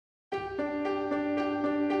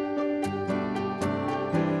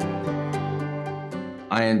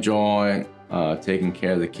I enjoy taking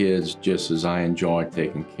care of the kids just as I enjoy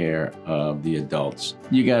taking care of the adults.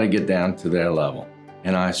 You got to get down to their level,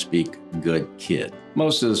 and I speak good kid.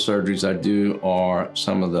 Most of the surgeries I do are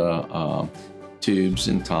some of the tubes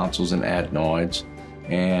and tonsils and adenoids,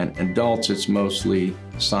 and adults it's mostly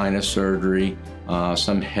sinus surgery,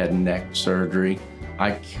 some head and neck surgery.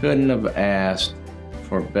 I couldn't have asked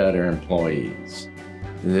for better employees.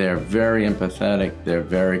 They're very empathetic, they're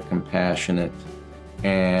very compassionate,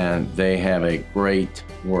 and they have a great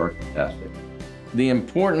work ethic. The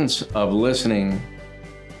importance of listening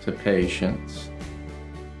to patients,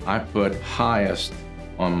 I put highest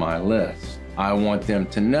on my list. I want them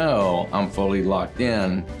to know I'm fully locked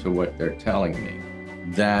in to what they're telling me.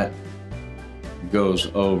 That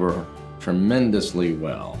goes over tremendously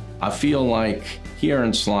well. I feel like here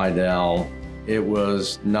in Slidell, it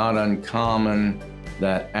was not uncommon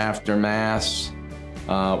that after Mass,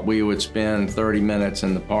 we would spend 30 minutes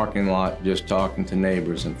in the parking lot just talking to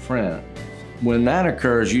neighbors and friends. When that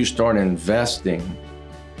occurs, you start investing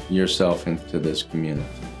yourself into this community.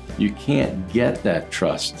 You can't get that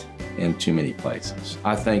trust in too many places.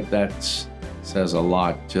 I think that says a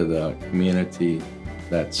lot to the community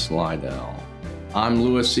that's Slidell. I'm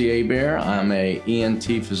Louis C. Hebert. I'm an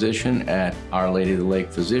ENT physician at Our Lady of the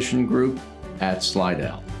Lake Physician Group at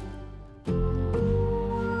Slidell.